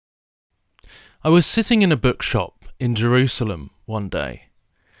I was sitting in a bookshop in Jerusalem one day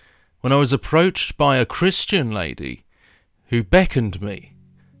when I was approached by a Christian lady who beckoned me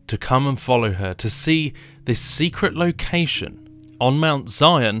to come and follow her to see this secret location on Mount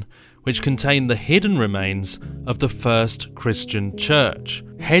Zion which contained the hidden remains of the first Christian church,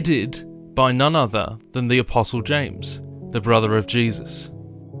 headed by none other than the Apostle James, the brother of Jesus.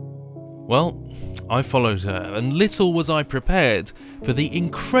 Well, I followed her, and little was I prepared for the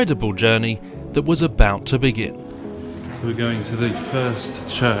incredible journey that was about to begin. So we're going to the first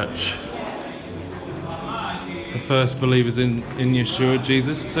church, the first believers in Yeshua,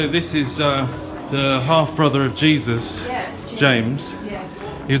 Jesus. So this is the half-brother of Jesus, yes, James. Yes.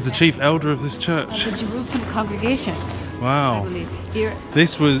 He was the chief elder of this church. The Jerusalem congregation. Wow. I believe. Here,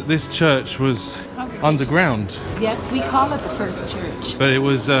 This church was underground. yes, we call it the first church. But it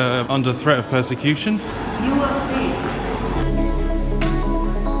was under threat of persecution. You will see.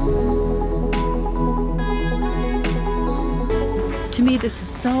 To me, this is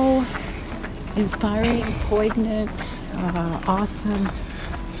so inspiring, poignant, awesome,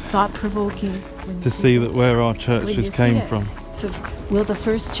 thought-provoking. To see that where our When churches you see came it. from. Will the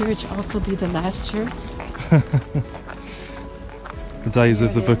first church also be the last church? The days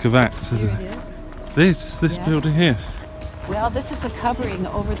of the There it Book of Acts, isn't Here it? it This Yes. building here. is. Well, this is a covering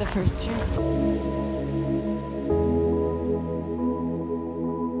over the first church.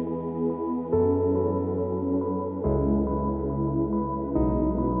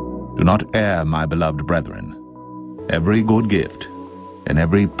 Do not err, my beloved brethren. Every good gift and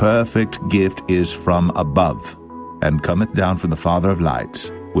every perfect gift is from above, and cometh down from the Father of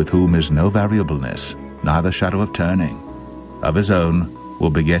lights, with whom is no variableness, neither shadow of turning. Of his own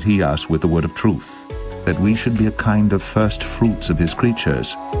will beget he us with the word of truth, that we should be a kind of first fruits of his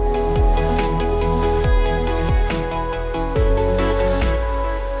creatures.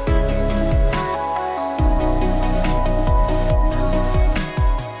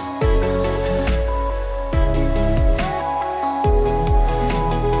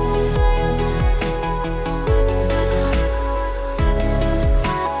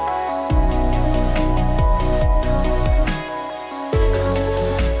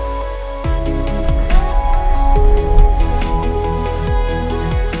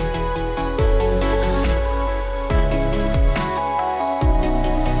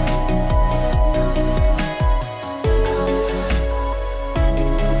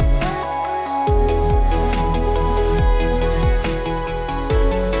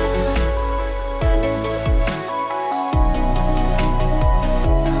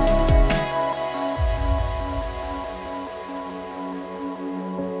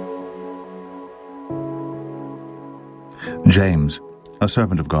 James, a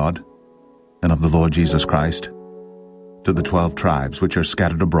servant of God, and of the Lord Jesus Christ, to the 12 tribes which are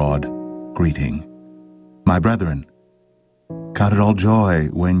scattered abroad, greeting. My brethren, count it all joy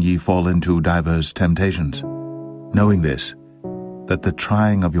when ye fall into divers temptations, knowing this, that the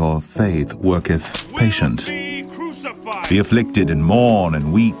trying of your faith worketh patience. Be afflicted and mourn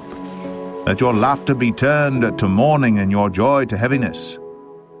and weep. Let your laughter be turned to mourning and your joy to heaviness.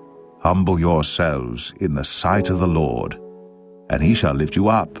 Humble yourselves in the sight of the Lord, and he shall lift you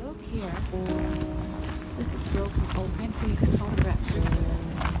up. Look here. This is broken open so you can photograph through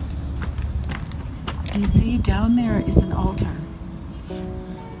it. You see, down there is an altar.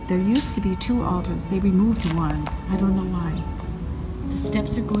 There used to be 2 altars. They removed one. I don't know why. The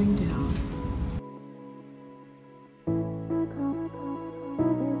steps are going down.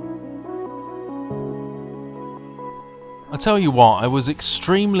 I tell you what, I was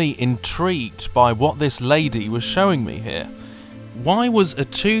extremely intrigued by what this lady was showing me here. Why was a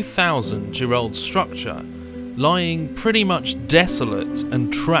 2,000-year-old structure lying pretty much desolate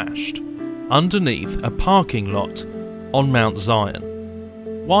and trashed underneath a parking lot on Mount Zion?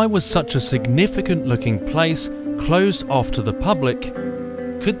 Why was such a significant-looking place closed off to the public?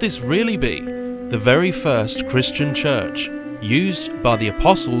 Could this really be the very first Christian church used by the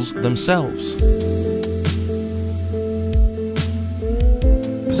apostles themselves?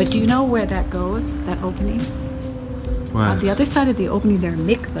 But do you know where that goes, that opening? Where? On the other side of the opening, there are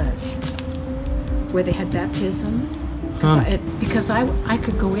mikvahs, where they had baptisms. Because I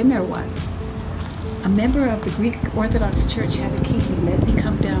could go in there once. A member of the Greek Orthodox Church had to keep me, let me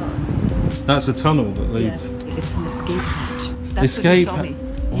come down. That's a tunnel that Yes, leads... it's an escape hatch. That's Escape what he hatch.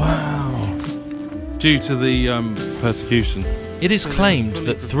 told me. Wow. Due to the persecution. It is claimed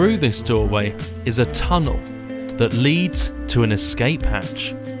that through this doorway is a tunnel that leads to an escape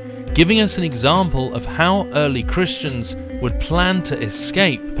hatch, giving us an example of how early Christians would plan to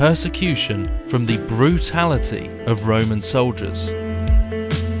escape persecution from the brutality of Roman soldiers.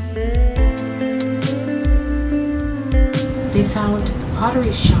 they found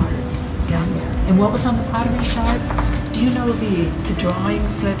pottery shards down there. And what was on the pottery shard? Do you know the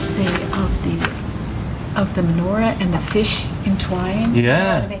drawings, let's say, of the menorah and the fish entwined?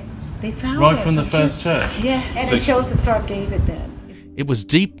 Yeah. They found Right it. from the first church? Yes. And it shows the Star of David then. It was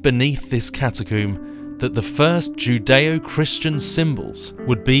deep beneath this catacomb that the first Judeo-Christian symbols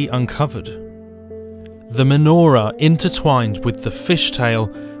would be uncovered. The menorah intertwined with the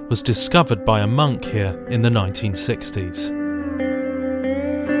fishtail was discovered by a monk here in the 1960s.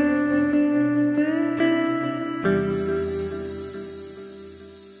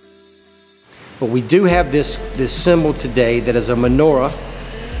 But we do have this symbol today that is a menorah,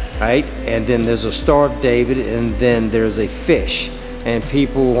 right? And then there's a Star of David, and then there's a fish. And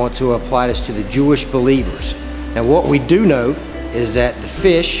people want to apply this to the Jewish believers. Now what we do know is that the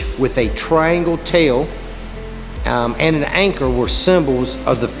fish with a triangle tail and an anchor were symbols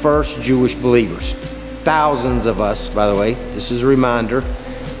of the first Jewish believers. Thousands of us, by the way, this is a reminder,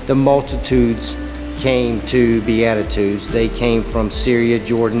 the multitudes came to Beatitudes. They came from Syria,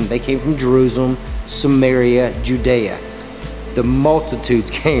 Jordan, they came from Jerusalem, Samaria, Judea. The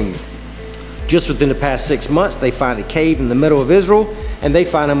multitudes came. Just within the past 6 months, they find a cave in the middle of Israel, and they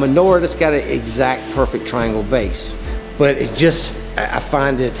find a menorah that's got an exact perfect triangle base. But it just, I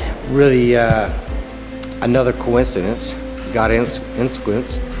find it really another coincidence,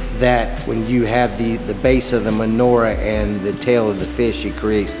 coincidence, that when you have the base of the menorah and the tail of the fish, it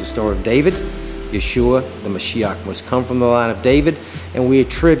creates the Star of David. Yeshua, the Mashiach, must come from the line of David, and we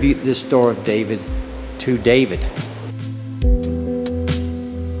attribute this Star of David to David.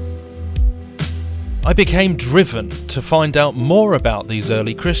 I became driven to find out more about these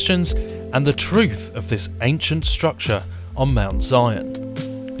early Christians and the truth of this ancient structure on Mount Zion.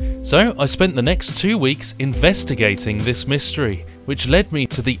 So I spent the next 2 weeks investigating this mystery, which led me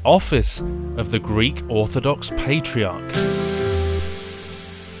to the office of the Greek Orthodox Patriarch.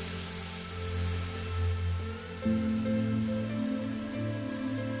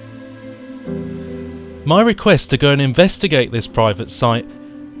 My request to go and investigate this private site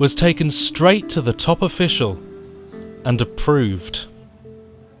was taken straight to the top official and approved.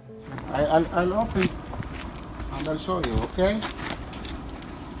 I'll open and I'll show you, okay?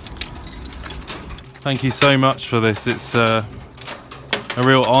 Thank you so much for this. It's a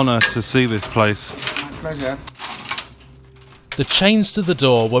real honour to see this place. My pleasure. The chains to the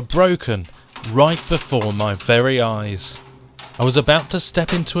door were broken right before my very eyes. I was about to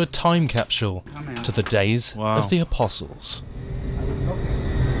step into a time capsule to the days of the apostles. I will lock it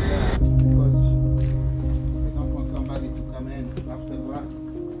because I don't want somebody to come in after work.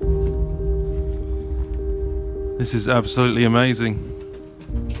 This is absolutely amazing.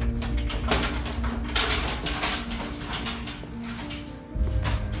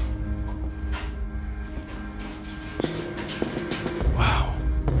 Wow.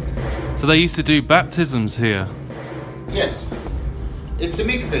 So they used to do baptisms here? Yes. It's a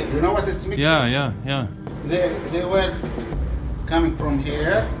mikveh. You know what it's mikveh? Yeah. They were coming from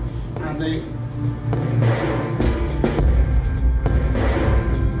here and they...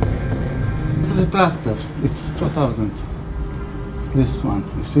 The plaster, it's 2000. This one,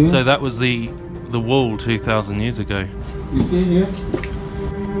 you see? So that was the wall 2,000 years ago. You see here?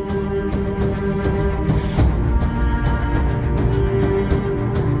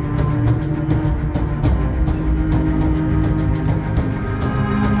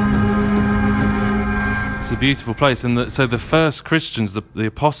 It's a beautiful place, and so the first Christians, the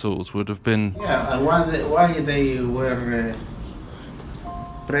apostles, would have been... Yeah, why they were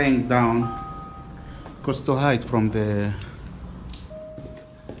praying down, because to hide from the...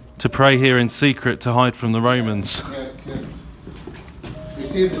 To pray here in secret to hide from the Romans. Yes. You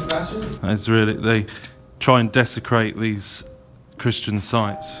see the ashes? It's really, they try and desecrate these Christian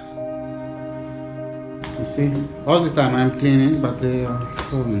sites. You see, all the time I'm cleaning, but they are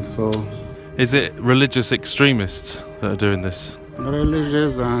going, so... Is it religious extremists that are doing this?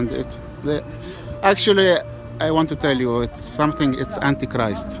 Religious, and it's... Actually, I want to tell you, it's something, it's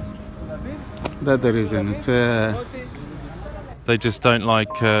Antichrist. That's the reason. It's... They just don't like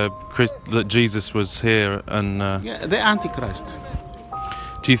that Jesus was here, and... Yeah, the Antichrist.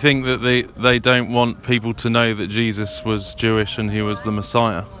 Do you think that they don't want people to know that Jesus was Jewish and he was the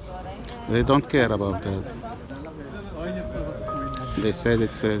Messiah? They don't care about that. They said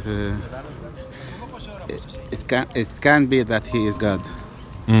it can be that he is God.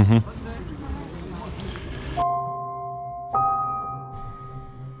 Mm-hmm.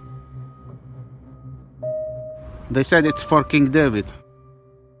 They said it's for King David.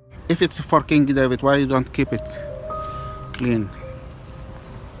 If it's for King David, why you don't keep it clean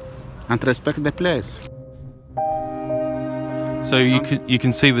and respect the place? So you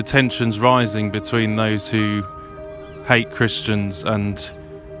can see the tensions rising between those who hate Christians and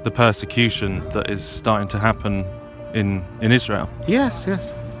the persecution that is starting to happen in Israel. Yes,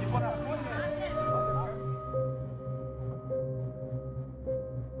 yes.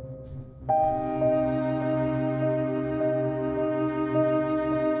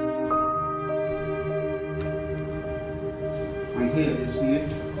 And here you see it.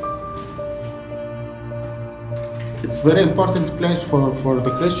 It's very important place for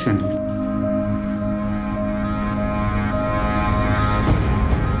the Christian.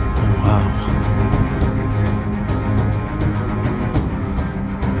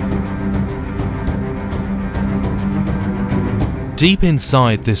 Deep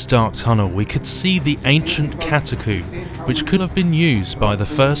inside this dark tunnel we could see the ancient catacomb, which could have been used by the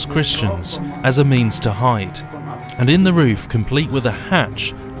first Christians as a means to hide, and in the roof complete with a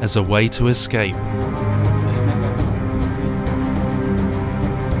hatch as a way to escape.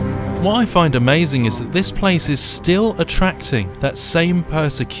 What I find amazing is that this place is still attracting that same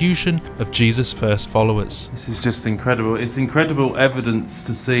persecution of Jesus' first followers. This is just incredible. It's incredible evidence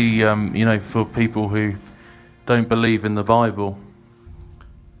to see, you know, for people who don't believe in the Bible,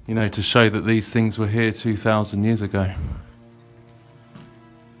 you know, to show that these things were here 2,000 years ago.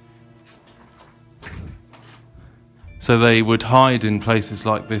 So they would hide in places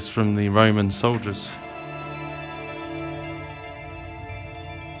like this from the Roman soldiers.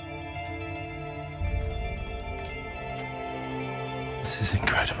 This is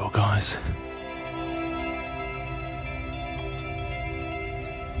incredible, guys.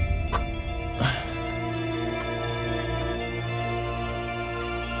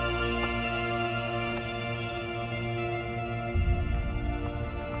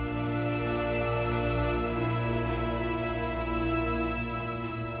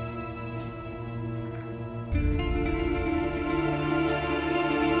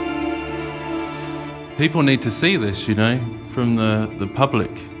 People need to see this, you know, from the public.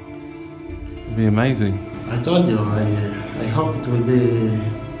 It'd be amazing. I told you, I hope it will be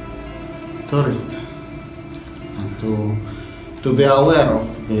tourist and to be aware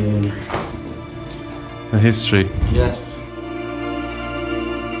of The history. Yes.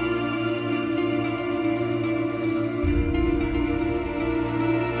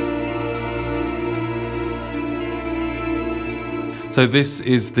 So this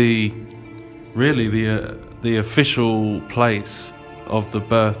is really the official place of the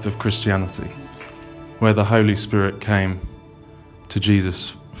birth of Christianity, where the Holy Spirit came to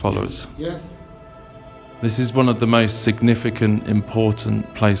Jesus' followers. Yes. This is one of the most significant,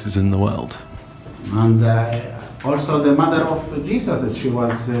 important places in the world. And also the mother of Jesus, she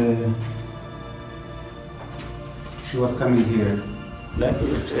was coming here. Like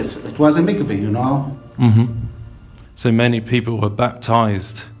it was a mikveh, you know. Mm-hmm. So many people were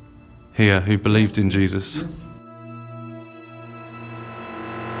baptized here who believed in Jesus. Yes.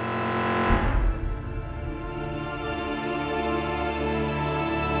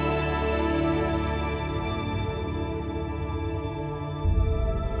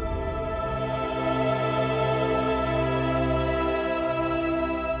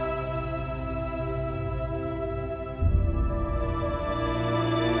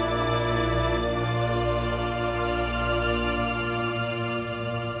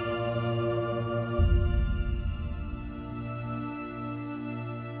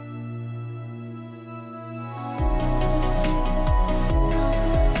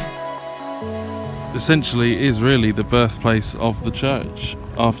 Essentially, it is really the birthplace of the church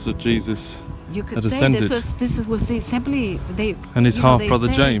after Jesus You could had say ascended. this was the assembly. And his you know, half-brother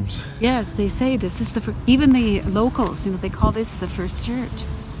they say- James. Yes, they say this is even the locals. You know, they call this the first church.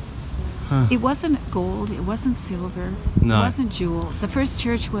 Huh. It wasn't gold. It wasn't silver. No. It wasn't jewels. The first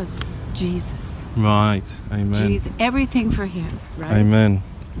church was Jesus. Right. Amen. Jesus. Everything for him. Right. Amen.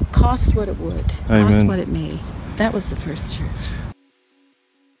 Cost what it would. Cost Amen. what it may. That was the first church.